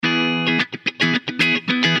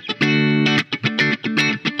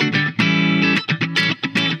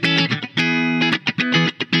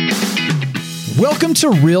Welcome to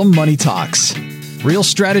Real Money Talks. Real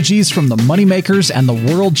strategies from the moneymakers and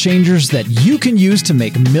the world changers that you can use to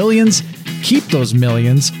make millions, keep those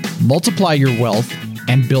millions, multiply your wealth,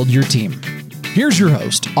 and build your team. Here's your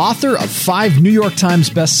host, author of 5 New York Times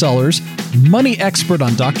bestsellers, money expert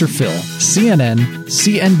on Dr. Phil, CNN,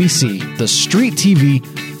 CNBC, The Street TV,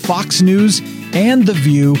 Fox News, and The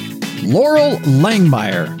View, Loral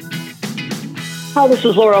Langemeier. Hi, this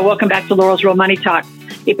is Laurel. Welcome back to Laurel's Real Money Talk,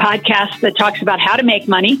 a podcast that talks about how to make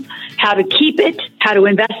money, how to keep it, how to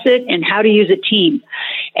invest it, and how to use a team.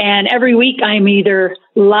 And every week I'm either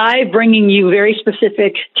live bringing you very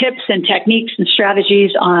specific tips and techniques and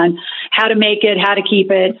strategies on how to make it, how to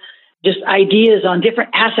keep it, just ideas on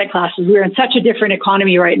different asset classes. We're in such a different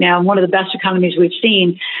economy right now, one of the best economies we've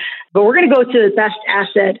seen. But we're going to go to the best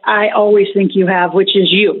asset I always think you have, which is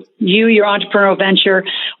you, your entrepreneurial venture.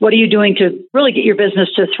 What are you doing to really get your business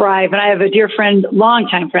to thrive? And I have a dear friend,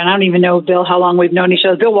 longtime friend. I don't even know, Bill, how long we've known each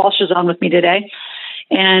other. Bill Walsh is on with me today.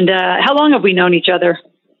 And how long have we known each other?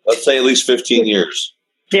 Let's say at least 15 years.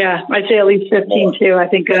 Yeah, I'd say at least 15 too. I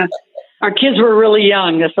think our kids were really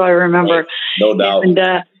young. That's what I remember. No doubt. And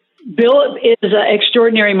Bill is an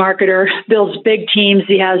extraordinary marketer, builds big teams.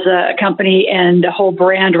 He has a company and a whole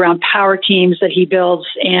brand around power teams that he builds.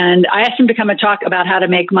 And I asked him to come and talk about how to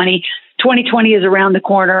make money. 2020 is around the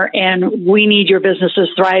corner, and we need your businesses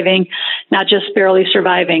thriving, not just barely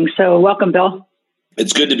surviving. So welcome, Bill.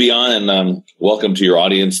 It's good to be on, and welcome to your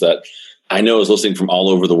audience that I know is listening from all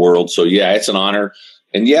over the world. So, yeah, it's an honor.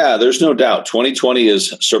 And, yeah, there's no doubt 2020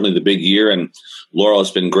 is certainly the big year. And, Laurel,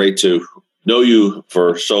 it's been great to know you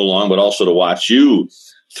for so long, but also to watch you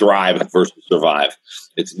thrive versus survive.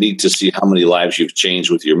 It's neat to see how many lives you've changed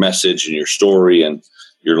with your message and your story and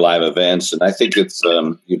your live events. And I think it's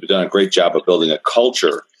you've done a great job of building a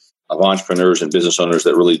culture of entrepreneurs and business owners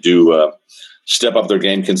that really do step up their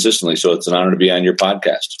game consistently. So it's an honor to be on your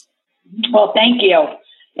podcast. Well, thank you.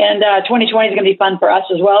 And 2020 is going to be fun for us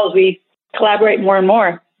as well as we collaborate more and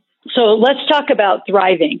more. So let's talk about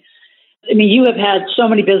thriving. I mean, you have had so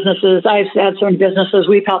many businesses. I've had so many businesses.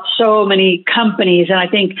 We've helped so many companies. And I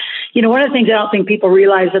think, one of the things I don't think people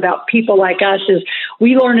realize about people like us is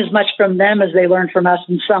we learn as much from them as they learn from us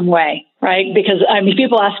in some way, right? Because,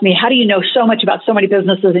 people ask me, how do you know so much about so many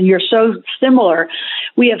businesses and you're so similar?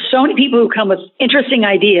 We have so many people who come with interesting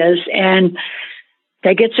ideas and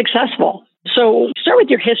they get successful. So start with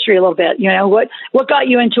your history a little bit. What got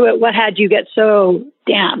you into it? What had you get so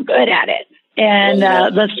damn good at it? And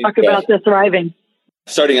let's talk about the thriving.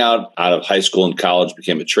 Starting out of high school and college,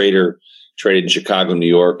 became a trader, traded in Chicago, New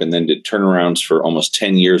York, and then did turnarounds for almost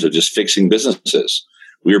 10 years of just fixing businesses.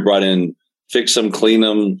 We were brought in, fix them, clean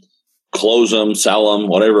them, close them, sell them,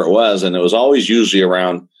 whatever it was. And it was always usually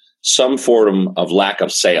around some form of lack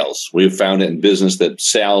of sales. We've found it in business that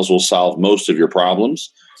sales will solve most of your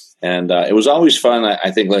problems. And it was always fun,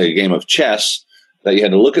 I think, like a game of chess, that you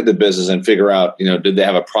had to look at the business and figure out, did they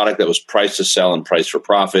have a product that was priced to sell and priced for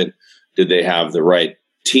profit? Did they have the right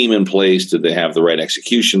team in place? Did they have the right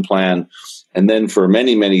execution plan? And then for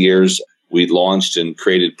many, many years, we launched and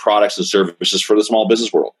created products and services for the small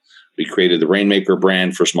business world. We created the Rainmaker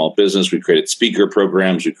brand for small business. We created speaker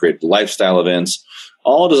programs. We created lifestyle events,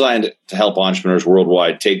 all designed to help entrepreneurs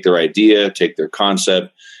worldwide take their idea, take their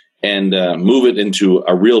concept, and move it into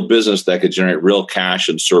a real business that could generate real cash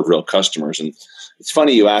and serve real customers. And it's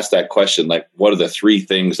funny you asked that question, like, what are the 3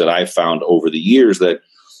 things that I've found over the years that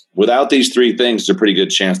without these 3 things, there's a pretty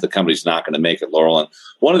good chance the company's not going to make it, Laurel. And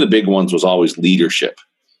one of the big ones was always leadership.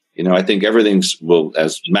 I think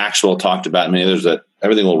as Maxwell talked about, many others, that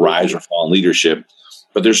everything will rise or fall in leadership.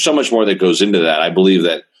 But there's so much more that goes into that. I believe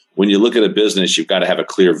that when you look at a business, you've got to have a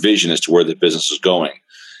clear vision as to where the business is going.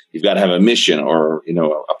 You've got to have a mission or,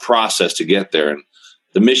 a process to get there. And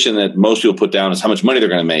the mission that most people put down is how much money they're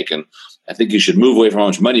going to make. And I think you should move away from how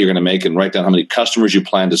much money you're going to make and write down how many customers you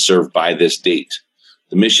plan to serve by this date.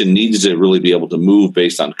 The mission needs to really be able to move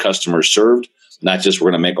based on customers served, not just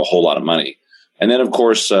we're going to make a whole lot of money. And then, of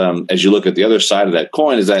course, as you look at the other side of that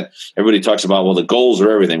coin, is that everybody talks about, well, the goals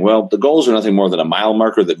are everything. Well, the goals are nothing more than a mile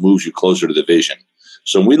marker that moves you closer to the vision.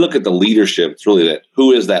 So when we look at the leadership, it's really that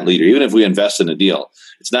who is that leader? Even if we invest in a deal,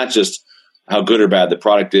 it's not just how good or bad the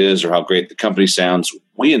product is or how great the company sounds.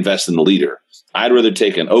 We invest in the leader. I'd rather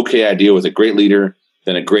take an okay idea with a great leader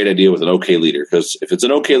than a great idea with an okay leader, because if it's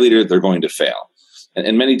an okay leader, they're going to fail.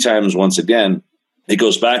 And many times, once again, it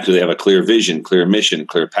goes back to they have a clear vision, clear mission,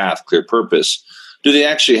 clear path, clear purpose. Do they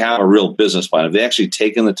actually have a real business plan? Have they actually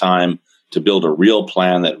taken the time to build a real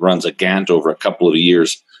plan that runs a Gantt over a couple of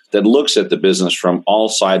years that looks at the business from all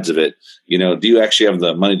sides of it? Do you actually have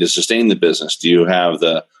the money to sustain the business? Do you have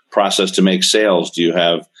the process to make sales? Do you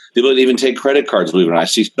have The ability to even take credit cards, believe it or not. I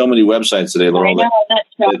see so many websites today, Laurel,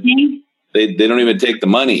 they don't even take the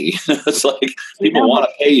money. It's like people want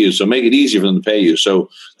to pay you, so make it easier for them to pay you. So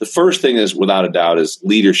the first thing is, without a doubt, is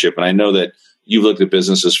leadership. And I know that you've looked at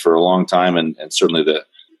businesses for a long time, and certainly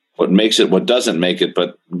what makes it, what doesn't make it.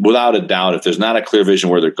 But without a doubt, if there's not a clear vision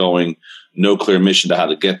where they're going, no clear mission to how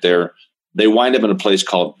to get there, they wind up in a place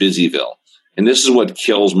called Busyville. And this is what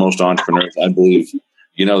kills most entrepreneurs, I believe.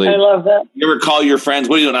 I love that. You ever call your friends,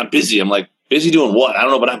 what are you doing? I'm busy. I'm like, busy doing what? I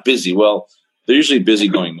don't know, but I'm busy. Well, they're usually busy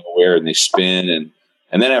going nowhere, and they spin.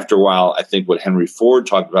 And then after a while, I think what Henry Ford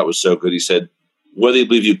talked about was so good. He said, whether you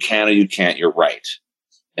believe you can or you can't, you're right.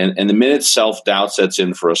 And the minute self-doubt sets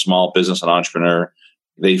in for a small business and entrepreneur,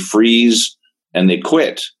 they freeze and they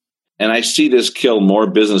quit. And I see this kill more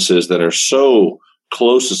businesses that are so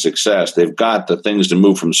close to success. They've got the things to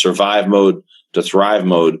move from survive mode to thrive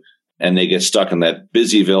mode, and they get stuck in that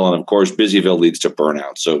Busyville. And of course, Busyville leads to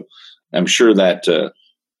burnout. So I'm sure that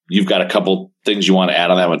you've got a couple things you want to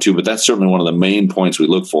add on that one too, but that's certainly one of the main points we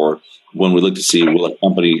look for when we look to see, will a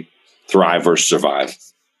company thrive versus survive?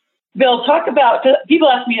 Bill, talk about, people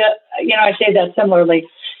ask me, I say that similarly,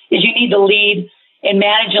 is you need to lead, and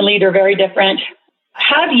manage and lead are very different.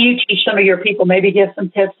 How do you teach some of your people, maybe give some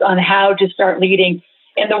tips on how to start leading?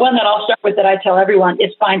 And the one that I'll start with that I tell everyone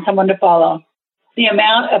is find someone to follow. The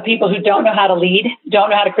amount of people who don't know how to lead, don't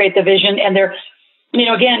know how to create the vision, and they're,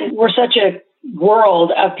 again, we're such a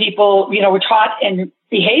world of people, we're taught and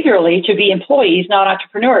behaviorally to be employees, not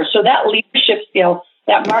entrepreneurs. So that leadership skill,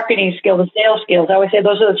 that marketing skill, the sales skills, I always say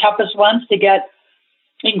those are the toughest ones to get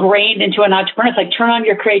ingrained into an entrepreneur. It's like turn on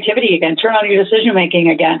your creativity again, turn on your decision making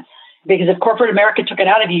again. Because if corporate America took it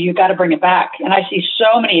out of you, you've got to bring it back. And I see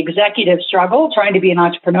so many executives struggle trying to be an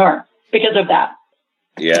entrepreneur because of that.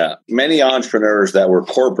 Yeah. Many entrepreneurs that were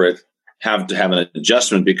corporate have to have an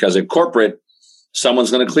adjustment, because at corporate,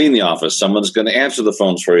 someone's going to clean the office. Someone's going to answer the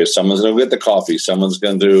phones for you. Someone's going to get the coffee. Someone's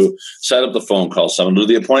going to set up the phone call. Someone do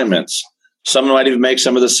the appointments. Someone might even make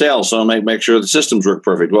some of the sales. Someone might make sure the systems work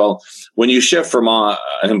perfect. Well, when you shift from an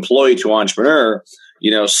employee to entrepreneur,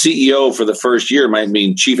 CEO for the first year might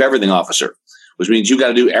mean chief everything officer, which means you got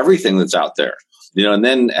to do everything that's out there. And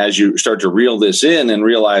then as you start to reel this in and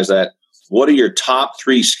realize that, what are your top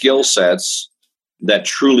 3 skill sets that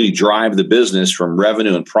truly drive the business from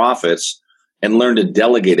revenue and profits, and learn to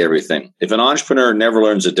delegate everything. If an entrepreneur never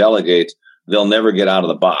learns to delegate, they'll never get out of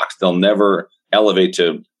the box. They'll never elevate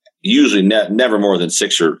to usually never more than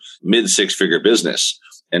 6 or mid 6-figure business.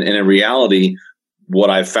 And in reality,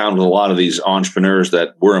 what I've found with a lot of these entrepreneurs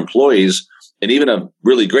that were employees, and even a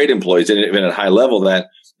really great employees, and even at high level, that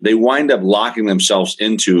they wind up locking themselves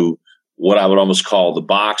into what I would almost call the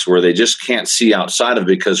box, where they just can't see outside of it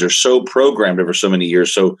because they're so programmed over so many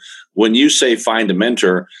years. So when you say find a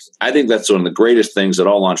mentor, I think that's one of the greatest things that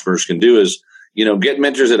all entrepreneurs can do is, get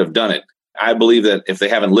mentors that have done it. I believe that if they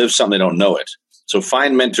haven't lived something, they don't know it. So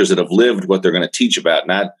find mentors that have lived what they're going to teach about,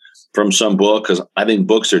 not from some book, because I think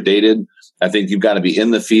books are dated. I think you've got to be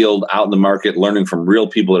in the field, out in the market, learning from real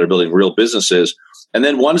people that are building real businesses. And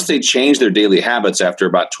then once they change their daily habits after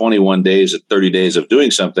about 21 days or 30 days of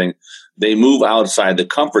doing something, they move outside the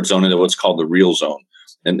comfort zone into what's called the real zone.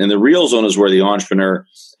 And the real zone is where the entrepreneur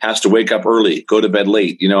has to wake up early, go to bed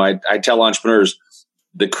late. I tell entrepreneurs,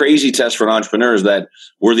 the crazy test for an entrepreneur is that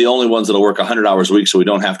we're the only ones that'll work 100 hours a week, so we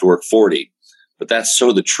don't have to work 40. But that's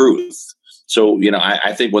so the truth. So,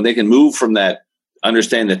 I think when they can move from that,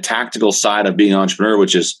 understand the tactical side of being an entrepreneur,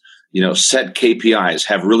 which is, set KPIs,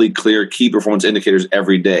 have really clear key performance indicators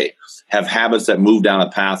every day, have habits that move down a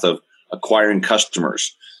path of acquiring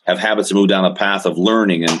customers, have habits that move down a path of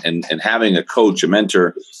learning and having a coach, a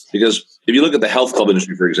mentor. Because if you look at the health club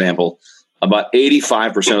industry, for example, about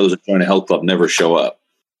 85% of those that join a health club never show up.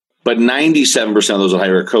 But 97% of those that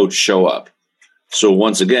hire a coach show up. So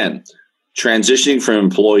once again, transitioning from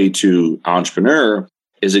employee to entrepreneur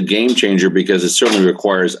is a game changer, because it certainly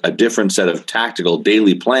requires a different set of tactical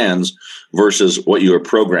daily plans versus what you were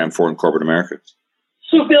programmed for in corporate America.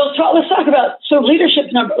 So, Bill, let's talk about, leadership,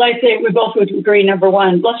 like I say, we both would agree, number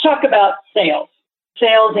one. Let's talk about sales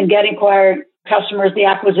and getting acquired customers, the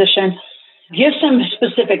acquisition. Give some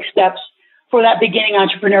specific steps for that beginning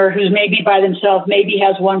entrepreneur who's maybe by themselves, maybe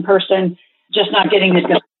has one person, just not getting it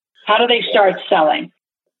done. How do they start selling?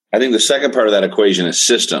 I think the second part of that equation is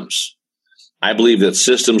systems. I believe that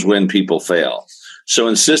systems win, people fail. So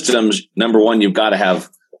in systems, number one, you've got to have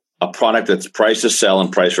a product that's priced to sell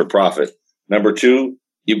and priced for profit. Number two,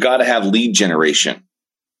 you've got to have lead generation.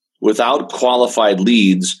 Without qualified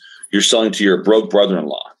leads, you're selling to your broke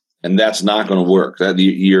brother-in-law. And that's not going to work.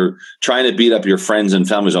 You're trying to beat up your friends and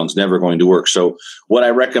family zone. It's never going to work. So what I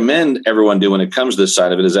recommend everyone do when it comes to this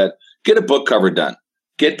side of it is that get a book cover done.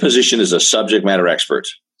 Get positioned as a subject matter expert.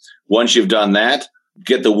 Once you've done that,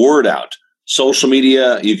 get the word out. Social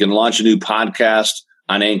media, you can launch a new podcast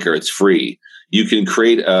on Anchor. It's free. You can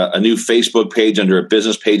create a new Facebook page under a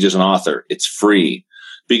business page as an author. It's free.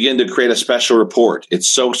 Begin to create a special report. It's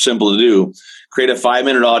so simple to do. Create a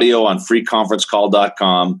 5-minute audio on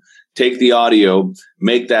freeconferencecall.com. Take the audio,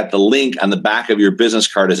 make that the link on the back of your business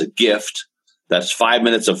card as a gift. That's 5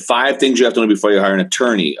 minutes of 5 things you have to know before you hire an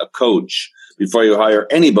attorney, a coach, before you hire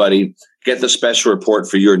anybody. Get the special report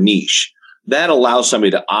for your niche. That allows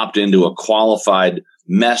somebody to opt into a qualified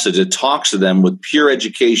message that talks to them with pure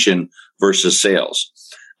education versus sales.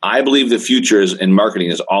 I believe the future in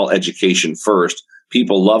marketing is all education first.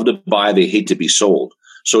 People love to buy. They hate to be sold.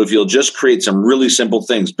 So if you'll just create some really simple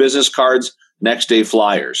things, business cards, next day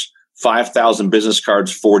flyers, 5,000 business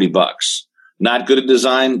cards, $40. Not good at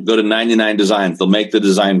design? Go to 99 Designs. They'll make the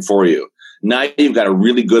design for you. Now you've got a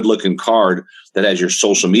really good looking card that has your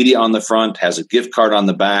social media on the front, has a gift card on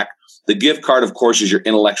the back. The gift card, of course, is your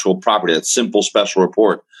intellectual property. That's simple special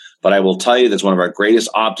report. But I will tell you that's one of our greatest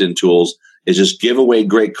opt-in tools is just give away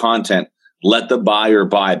great content. Let the buyer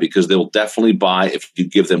buy because they will definitely buy if you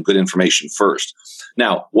give them good information first.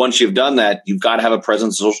 Now, once you've done that, you've got to have a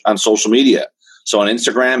presence on social media. So on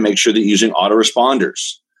Instagram, make sure that you're using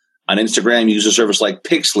autoresponders. On Instagram, use a service like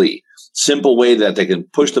Pixly. Simple way that they can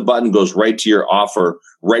push the button, goes right to your offer,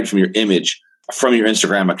 right from your image, from your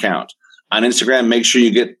Instagram account. On Instagram, make sure you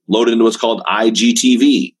get loaded into what's called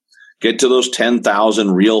IGTV. Get to those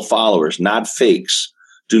 10,000 real followers, not fakes.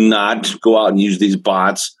 Do not go out and use these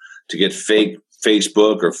bots to get fake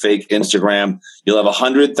Facebook or fake Instagram. You'll have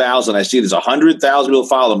 100,000. I see there's 100,000 people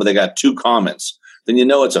follow them, but they got 2 comments. Then you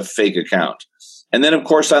know it's a fake account. And then, of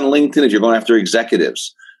course, on LinkedIn, if you're going after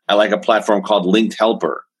executives, I like a platform called Linked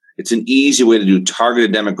Helper. It's an easy way to do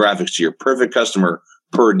targeted demographics to your perfect customer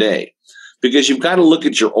per day. Because you've got to look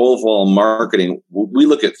at your overall marketing. We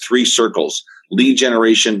look at 3 circles: lead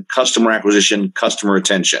generation, customer acquisition, customer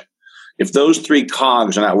retention. If those 3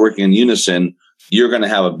 cogs are not working in unison, you're going to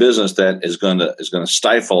have a business that is going to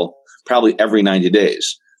stifle probably every 90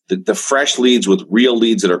 days. The fresh leads with real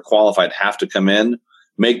leads that are qualified have to come in.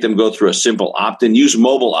 Make them go through a simple opt-in. Use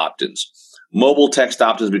mobile opt-ins. Mobile text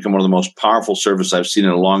opt-ins become one of the most powerful services I've seen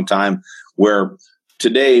in a long time, where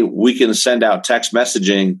today we can send out text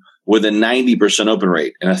messaging with a 90% open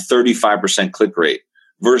rate and a 35% click rate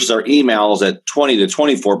versus our emails at 20 to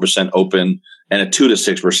 24% open and a 2 to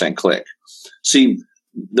 6% click. See,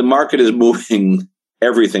 the market is moving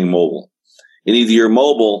everything mobile. And either you're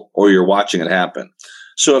mobile or you're watching it happen.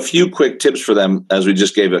 So a few quick tips for them, as we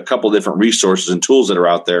just gave a couple different resources and tools that are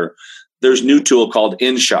out there. There's a new tool called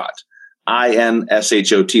InShot,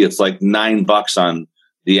 InShot. It's like $9 on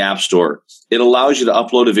the App Store. It allows you to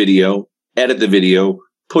upload a video, edit the video,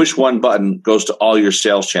 push one button, goes to all your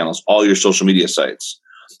sales channels, all your social media sites.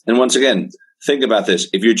 And once again, think about this.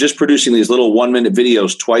 If you're just producing these little 1-minute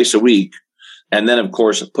videos twice a week, and then, of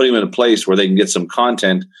course, putting them in a place where they can get some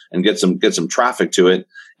content and get some traffic to it,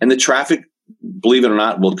 and the traffic, believe it or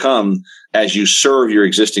not, will come as you serve your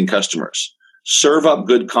existing customers. Serve up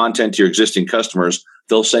good content to your existing customers.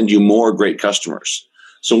 They'll send you more great customers.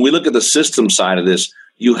 So when we look at the system side of this,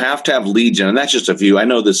 you have to have lead gen, and that's just a few. I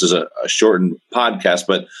know this is a shortened podcast,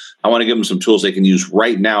 but I want to give them some tools they can use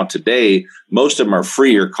right now today. Most of them are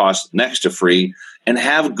free or cost next to free, and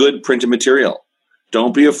have good printed material.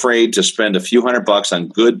 Don't be afraid to spend a few $100 on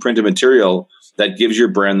good printed material that gives your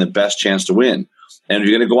brand the best chance to win. And if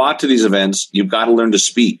you're going to go out to these events, you've got to learn to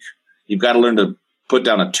speak. You've got to learn to put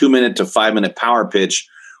down a 2-minute to 5-minute power pitch,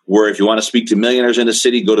 where if you want to speak to millionaires in the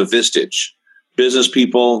city, go to Vistage. Business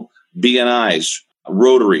people, BNIs,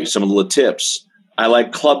 Rotary, some of the tips. I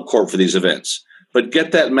like Club Corp for these events. But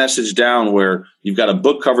get that message down where you've got a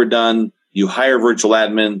book cover done, you hire a virtual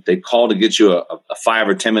admin, they call to get you a 5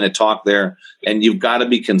 or 10-minute talk there, and you've got to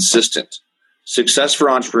be consistent. Success for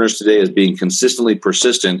entrepreneurs today is being consistently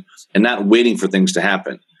persistent and not waiting for things to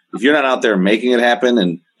happen. If you're not out there making it happen,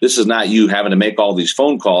 and this is not you having to make all these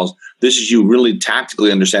phone calls, this is you really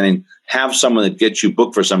tactically understanding, have someone that gets you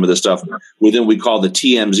booked for some of this stuff within we call the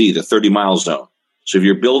TMZ, the 30-mile zone. So if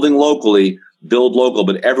you're building locally, build local,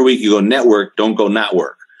 but every week you go network, don't go not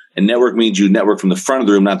work. And network means you network from the front of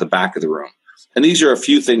the room, not the back of the room. And these are a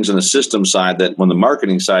few things on the system side that on the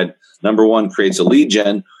marketing side, number one, creates a lead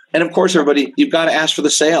gen. And of course, everybody, you've got to ask for the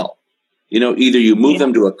sale. Either you move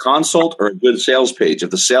them to a consult or a good sales page.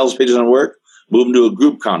 If the sales page doesn't work, move them to a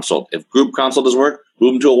group consult. If group consult doesn't work,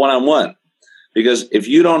 move them to a one-on-one. Because if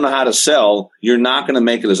you don't know how to sell, you're not going to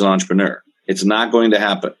make it as an entrepreneur. It's not going to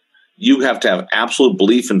happen. You have to have absolute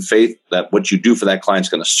belief and faith that what you do for that client is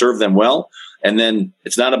going to serve them well. And then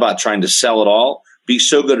it's not about trying to sell it all. Be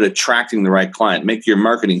so good at attracting the right client. Make your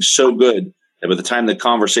marketing so good that by the time the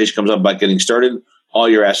conversation comes up about getting started, all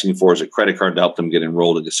you're asking for is a credit card to help them get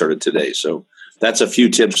enrolled and get started today. So that's a few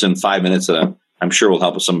tips in 5 minutes that I'm sure will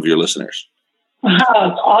help with some of your listeners. Wow,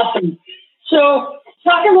 that's awesome. So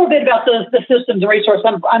talk a little bit about the systems and resources.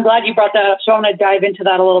 I'm glad you brought that up, so I want to dive into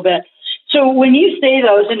that a little bit. So when you say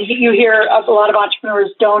those, and you hear a lot of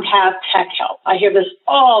entrepreneurs don't have tech help. I hear this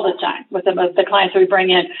all the time with the clients that we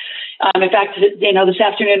bring in. In fact, this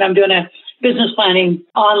afternoon I'm doing a business planning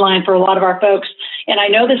online for a lot of our folks, and I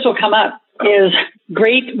know this will come up, is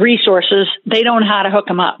great resources. They don't know how to hook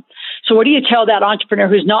them up. So what do you tell that entrepreneur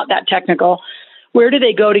who's not that technical? Where do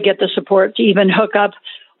they go to get the support to even hook up,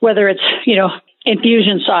 whether it's,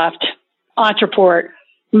 Infusionsoft, Ontraport,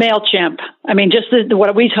 MailChimp? I mean, just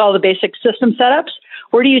what we call the basic system setups.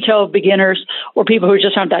 Where do you tell beginners or people who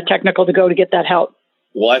just aren't that technical to go to get that help?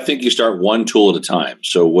 Well, I think you start one tool at a time.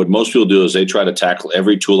 So what most people do is they try to tackle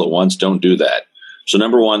every tool at once. Don't do that. So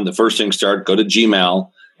number one, the first thing, go to Gmail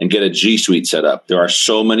and get a G Suite set up. There are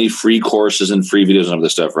so many free courses and free videos on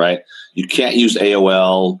this stuff, right? You can't use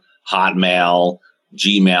AOL, Hotmail,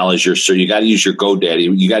 Gmail so you got to use your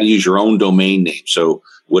GoDaddy. You got to use your own domain name. So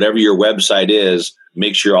whatever your website is,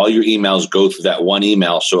 make sure all your emails go through that one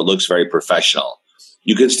email so it looks very professional.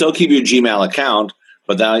 You can still keep your Gmail account,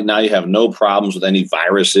 but now you have no problems with any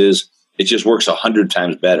viruses. It just works 100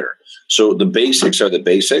 times better. So the basics are the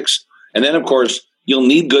basics. And then, of course, you'll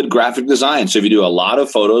need good graphic design. So if you do a lot of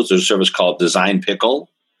photos, there's a service called Design Pickle.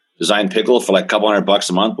 Design Pickle for like a couple $100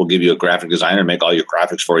 a month will give you a graphic designer, make all your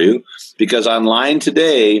graphics for you. Because online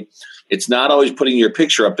today, it's not always putting your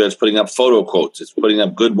picture up there. It's putting up photo quotes. It's putting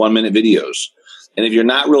up good 1-minute videos. And if you're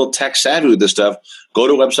not real tech savvy with this stuff, go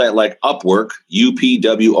to a website like Upwork,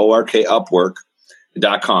 UPWORK,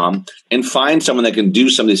 Upwork.com, and find someone that can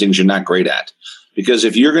do some of these things you're not great at. Because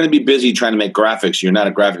if you're going to be busy trying to make graphics, you're not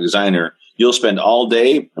a graphic designer, you'll spend all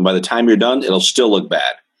day, and by the time you're done, it'll still look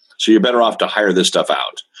bad. So you're better off to hire this stuff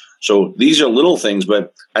out. So these are little things,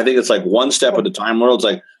 but I think it's like one step at a time. Where it's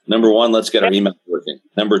like, number one, let's get our email working.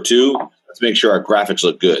 Number two, let's make sure our graphics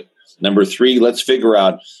look good. Number three, let's figure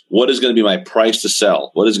out what is going to be my price to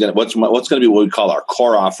sell. What's going to be what we call our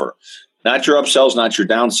core offer. Not your upsells, not your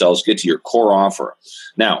downsells. Get to your core offer.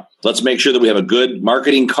 Now, let's make sure that we have a good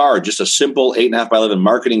marketing card, just a simple 8.5 by 11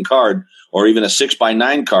 marketing card, or even a 6 by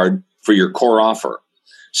 9 card for your core offer.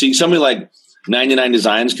 See, somebody like 99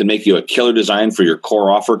 Designs can make you a killer design for your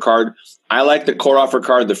core offer card. I like the core offer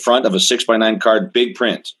card, the front of a 6 by 9 card, big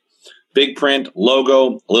print. Big print,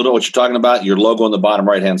 logo, a little bit what you're talking about, your logo on the bottom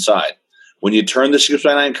right-hand side. When you turn the 6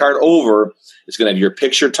 by 9 card over, it's going to have your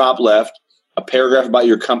picture top left, a paragraph about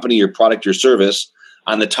your company, your product, your service.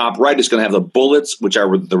 On the top right, it's going to have the bullets, which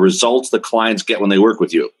are the results the clients get when they work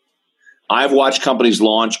with you. I've watched companies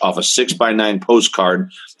launch off a 6 by 9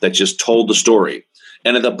 postcard that just told the story.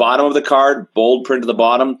 And at the bottom of the card, bold print at the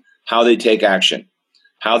bottom, how they take action,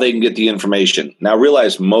 how they can get the information. Now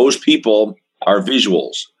realize most people are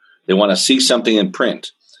visuals. They want to see something in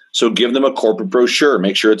print. So give them a corporate brochure.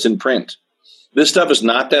 Make sure it's in print. This stuff is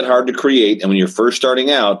not that hard to create. And when you're first starting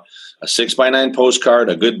out, a 6 by 9 postcard,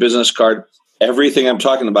 a good business card, everything I'm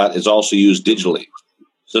talking about is also used digitally.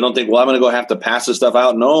 So don't think, well, I'm going to go have to pass this stuff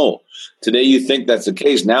out. No. Today you think that's the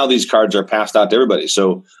case. Now these cards are passed out to everybody.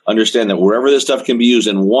 So understand that wherever this stuff can be used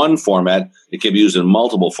in one format, it can be used in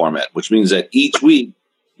multiple format, which means that each week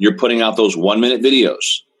you're putting out those 1-minute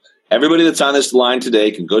videos. Everybody that's on this line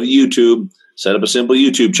today can go to YouTube, set up a simple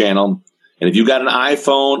YouTube channel. And if you've got an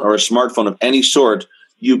iPhone or a smartphone of any sort,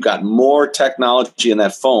 you've got more technology in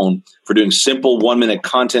that phone for doing simple 1-minute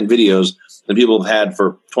content videos than people have had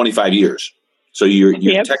for 25 years. So your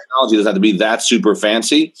technology doesn't have to be that super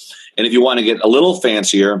fancy. And if you want to get a little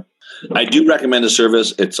fancier, I do recommend a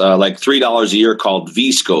service. It's like $3 a year called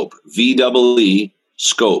VScope, VEE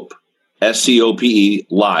Scope, SCOPE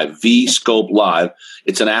Live, VScope Live.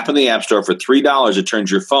 It's an app in the App Store for $3. It turns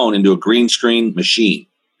your phone into a green screen machine.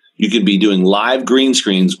 You can be doing live green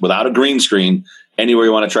screens without a green screen anywhere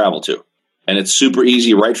you want to travel to. And it's super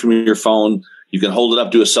easy right from your phone. You can hold it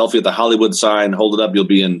up, do a selfie at the Hollywood sign, hold it up, you'll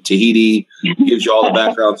be in Tahiti. It gives you all the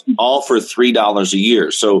backgrounds, all for $3 a year.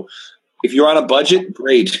 So if you're on a budget,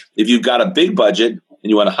 great. If you've got a big budget and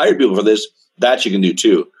you want to hire people for this, that you can do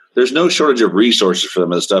too. There's no shortage of resources for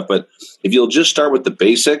them and stuff, but if you'll just start with the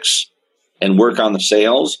basics and work on the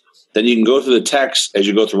sales, then you can go through the text as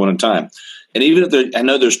you go through one at a time. And even if I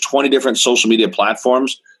know there's 20 different social media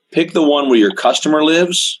platforms, pick the one where your customer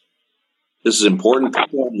lives This is important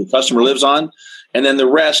platform your customer lives on. And then the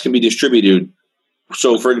rest can be distributed.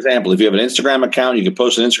 So, for example, if you have an Instagram account, you can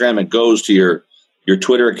post an Instagram. It goes to your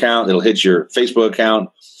Twitter account. It'll hit your Facebook account.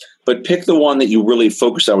 But pick the one that you really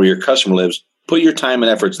focus on where your customer lives. Put your time and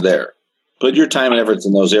efforts there. Put your time and efforts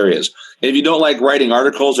in those areas. And if you don't like writing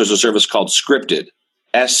articles, there's a service called Scripted,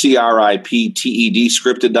 SCRIPTED,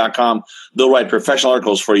 scripted.com. They'll write professional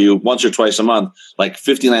articles for you once or twice a month, like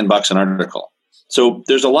 $59 an article. So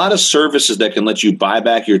there's a lot of services that can let you buy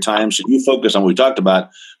back your time. So you focus on what we talked about.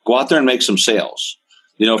 Go out there and make some sales.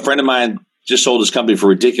 You know, a friend of mine just sold his company for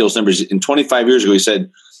ridiculous numbers. In 25 years ago, he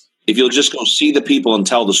said, if you'll just go see the people and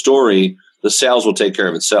tell the story, the sales will take care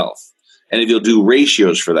of itself. And if you'll do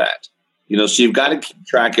ratios for that, you know, so you've got to keep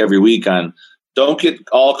track every week on, don't get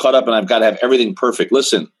all caught up and I've got to have everything perfect.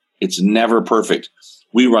 Listen, it's never perfect.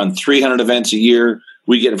 We run 300 events a year.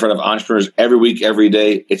 We get in front of entrepreneurs every week, every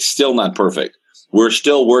day. It's still not perfect. We're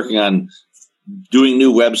still working on doing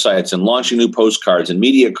new websites and launching new postcards and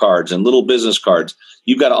media cards and little business cards.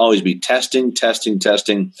 You've got to always be testing.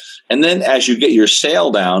 And then as you get your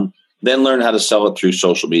sale down, then learn how to sell it through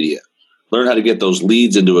social media. Learn how to get those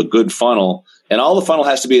leads into a good funnel. And all the funnel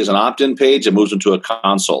has to be is an opt-in page that moves into a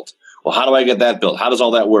consult. Well, how do I get that built? How does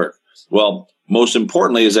all that work? Well, most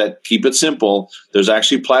importantly is that keep it simple. There's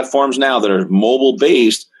actually platforms now that are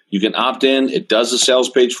mobile-based. You can opt in. It does the sales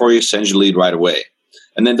page for you, sends you a lead right away,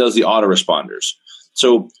 and then does the autoresponders.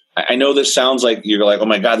 So I know this sounds like you're like, oh,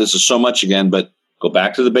 my God, this is so much again, but go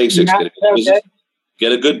back to the basics.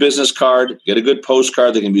 Get a good business card. Get a good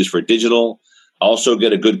postcard that can be used for digital. Also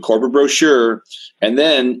get a good corporate brochure. And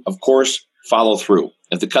then, of course, follow through.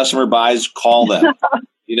 If the customer buys, call them.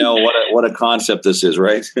 You know, what a concept this is,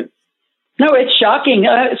 right? No, it's shocking.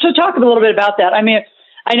 So talk a little bit about that. I mean,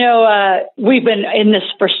 I know we've been in this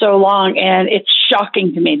for so long, and it's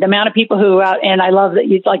shocking to me, the amount of people who are out, and I love that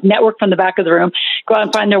you like network from the back of the room, go out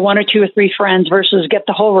and find their 1 or 2 or 3 friends versus get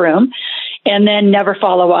the whole room, and then never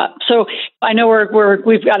follow up. So I know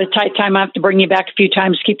we've got a tight time. I have to bring you back a few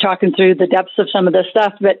times, keep talking through the depths of some of this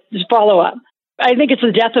stuff, but just follow up. I think it's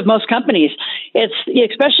the death of most companies. It's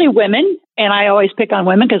especially women, and I always pick on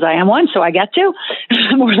women because I am one, so I get to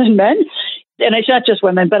more than men. And it's not just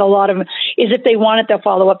women, but a lot of them is if they want it, they'll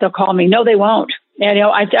follow up, they'll call me. No, they won't. And, you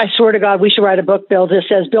know, I swear to God, we should write a book, Bill, that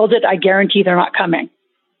says, build it. I guarantee they're not coming.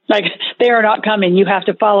 Like they are not coming. You have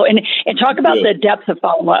to follow and talk about the depth of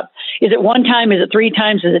follow up. Is it 1 time? Is it 3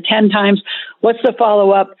 times? Is it 10 times? What's the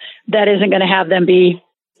follow up that isn't going to have them be?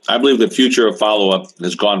 I believe the future of follow up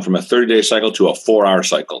has gone from a 30-day cycle to a 4-hour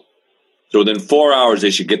cycle. So within 4 hours,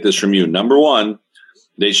 they should get this from you. Number one,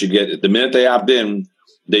 they should get, the minute they opt in,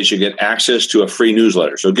 they should get access to a free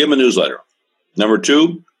newsletter. So give them a newsletter. Number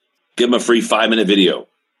 2, give them a free 5-minute video.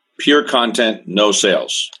 Pure content, no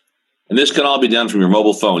sales. And this can all be done from your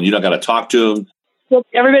mobile phone. You don't got to talk to them. Well,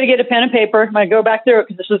 everybody get a pen and paper. I'm going to go back through it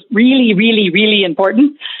because this is really, really, really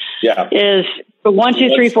important. Yeah. Is 1,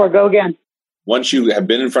 2, 3, 4, go again. Once you have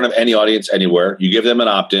been in front of any audience anywhere, you give them an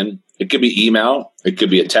opt-in. It could be email. It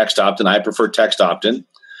could be a text opt-in. I prefer text opt-in.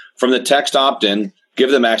 From the text opt-in,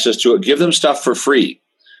 give them access to it. Give them stuff for free.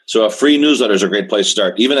 So a free newsletter is a great place to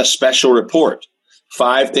start. Even a special report.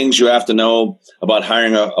 5 things you have to know about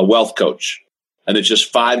hiring a wealth coach. And it's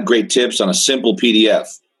just 5 great tips on a simple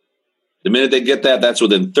PDF. The minute they get that, that's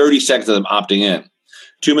within 30 seconds of them opting in.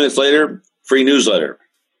 2 minutes later, free newsletter.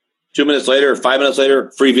 2 minutes later, 5 minutes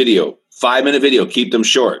later, free video. 5-minute video. Keep them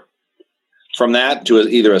short. From that to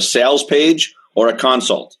either a sales page or a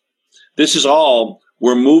consult. This is all,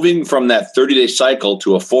 we're moving from that 30-day cycle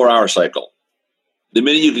to a 4-hour cycle. The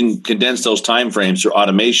minute you can condense those time frames through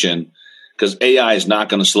automation, because AI is not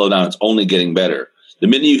going to slow down, it's only getting better. The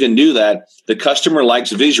minute you can do that, the customer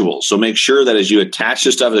likes visuals. So make sure that as you attach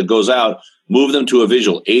the stuff that goes out, move them to a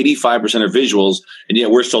visual. 85% are visuals, and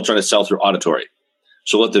yet we're still trying to sell through auditory.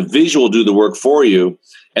 So let the visual do the work for you.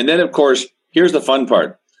 And then, of course, here's the fun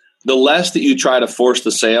part. The less that you try to force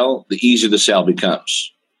the sale, the easier the sale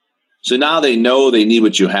becomes. So now they know they need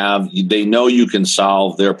what you have. They know you can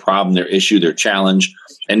solve their problem, their issue, their challenge.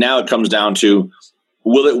 And now it comes down to,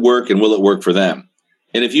 will it work and will it work for them?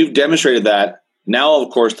 And if you've demonstrated that, now, of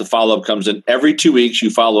course, the follow-up comes in. Every 2 weeks, you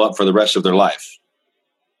follow up for the rest of their life.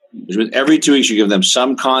 Which means every 2 weeks, you give them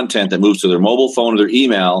some content that moves to their mobile phone or their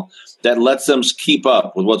email that lets them keep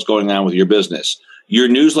up with what's going on with your business. Your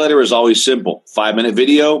newsletter is always simple. 5-minute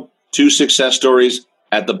video, 2 success stories.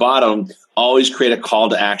 At the bottom, always create a call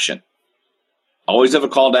to action. Always have a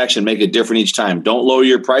call to action. Make it different each time. Don't lower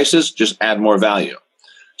your prices. Just add more value.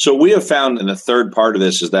 So we have found in the third part of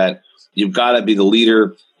this is that you've got to be the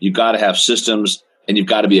leader. You've got to have systems, and you've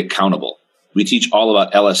got to be accountable. We teach all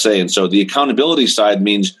about LSA. And so the accountability side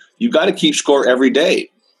means you've got to keep score every day.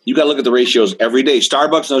 You got to look at the ratios every day.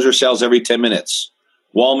 Starbucks knows their sales every 10 minutes.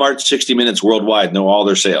 Walmart, 60 minutes worldwide, know all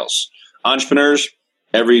their sales. Entrepreneurs,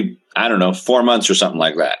 every, 4 months or something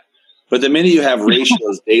like that. But the minute you have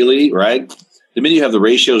ratios daily, right? The minute you have the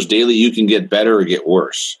ratios daily, you can get better or get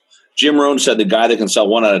worse. Jim Rohn said the guy that can sell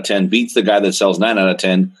 1 out of 10 beats the guy that sells 9 out of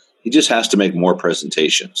 10. He just has to make more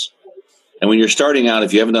presentations. And when you're starting out,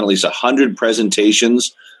 if you haven't done at least 100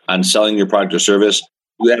 presentations on selling your product or service,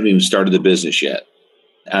 you haven't even started the business yet.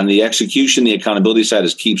 On the execution, the accountability side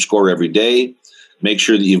is keep score every day. Make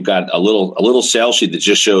sure that you've got a little sales sheet that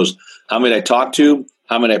just shows how many I talk to,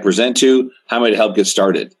 how many I present to, how many I help get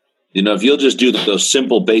started. If you'll just do those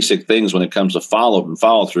simple, basic things when it comes to follow-up and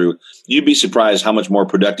follow-through, you'd be surprised how much more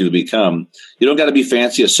productive you become. You don't got to be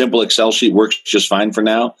fancy. A simple Excel sheet works just fine for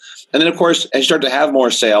now. And then, of course, as you start to have more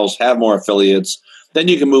sales, have more affiliates, then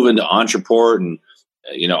you can move into Entreport and,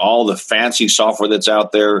 all the fancy software that's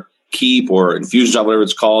out there, Keep or Infusionsoft, whatever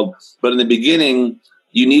it's called. But in the beginning,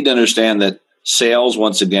 you need to understand that sales,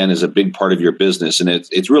 once again, is a big part of your business. And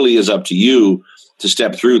it really is up to you to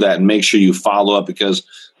step through that and make sure you follow up, because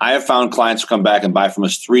I have found clients who come back and buy from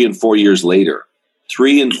us 3 and 4 years later.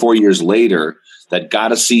 3 and 4 years later that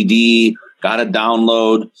got a CD, got a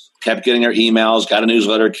download, kept getting our emails, got a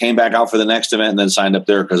newsletter, came back out for the next event, and then signed up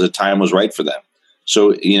there because the time was right for them.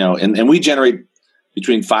 So, and we generate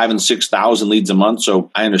between 5,000 and 6,000 leads a month. So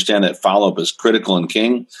I understand that follow-up is critical and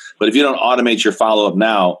king. But if you don't automate your follow-up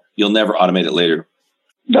now, you'll never automate it later.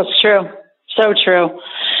 That's true. So true.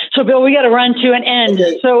 So, Bill, we got to run to an end.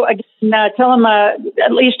 Okay. So, again, tell them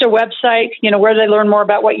at least a website, where they learn more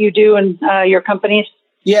about what you do and your companies.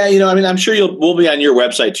 Yeah, I'm sure we'll be on your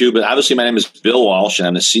website too, but obviously my name is Bill Walsh and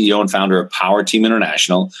I'm the CEO and founder of Power Team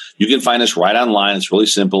International. You can find us right online. It's really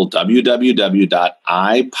simple,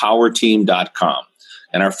 www.ipowerteam.com.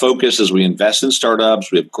 And our focus is we invest in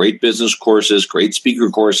startups. We have great business courses, great speaker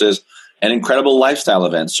courses, and incredible lifestyle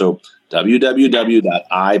events. So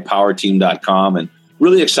www.ipowerteam.com, and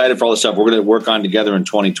really excited for all the stuff we're going to work on together in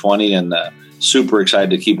 2020, and super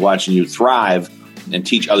excited to keep watching you thrive and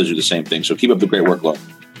teach others do the same thing. So keep up the great work, Laura.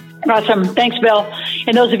 Awesome. Thanks, Bill.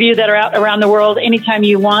 And those of you that are out around the world, anytime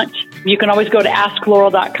you want, you can always go to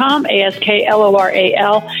AskLoral.com,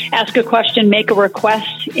 AskLoral. Ask a question, make a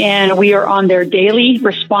request, and we are on there daily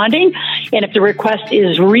responding. And if the request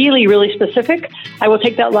is really, really specific, I will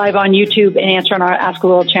take that live on YouTube and answer on our Ask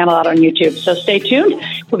Laurel channel out on YouTube. So stay tuned.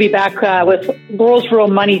 We'll be back with Laurel's Real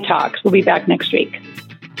Money Talks. We'll be back next week.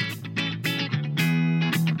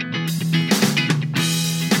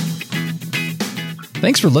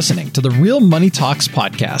 Thanks for listening to the Real Money Talks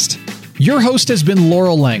podcast. Your host has been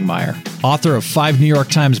Laurel Langmeyer, author of 5 New York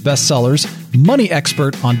Times bestsellers, money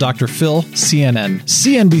expert on Dr. Phil, CNN,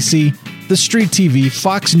 CNBC, The Street TV,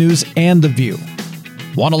 Fox News, and The View.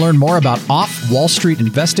 Want to learn more about off-Wall Street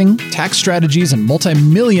investing, tax strategies, and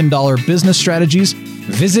multi-million-dollar business strategies?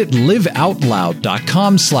 Visit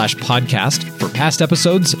liveoutloud.com/podcast for past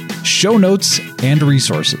episodes, show notes, and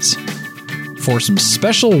resources. For some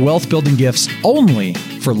special wealth-building gifts only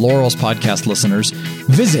for Laurel's podcast listeners,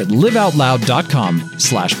 visit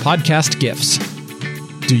liveoutloud.com/podcast gifts.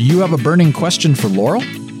 Do you have a burning question for Laurel?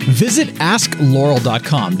 Visit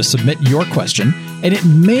asklaurel.com to submit your question, and it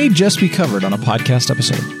may just be covered on a podcast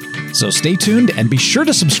episode. So stay tuned and be sure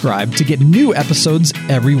to subscribe to get new episodes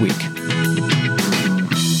every week.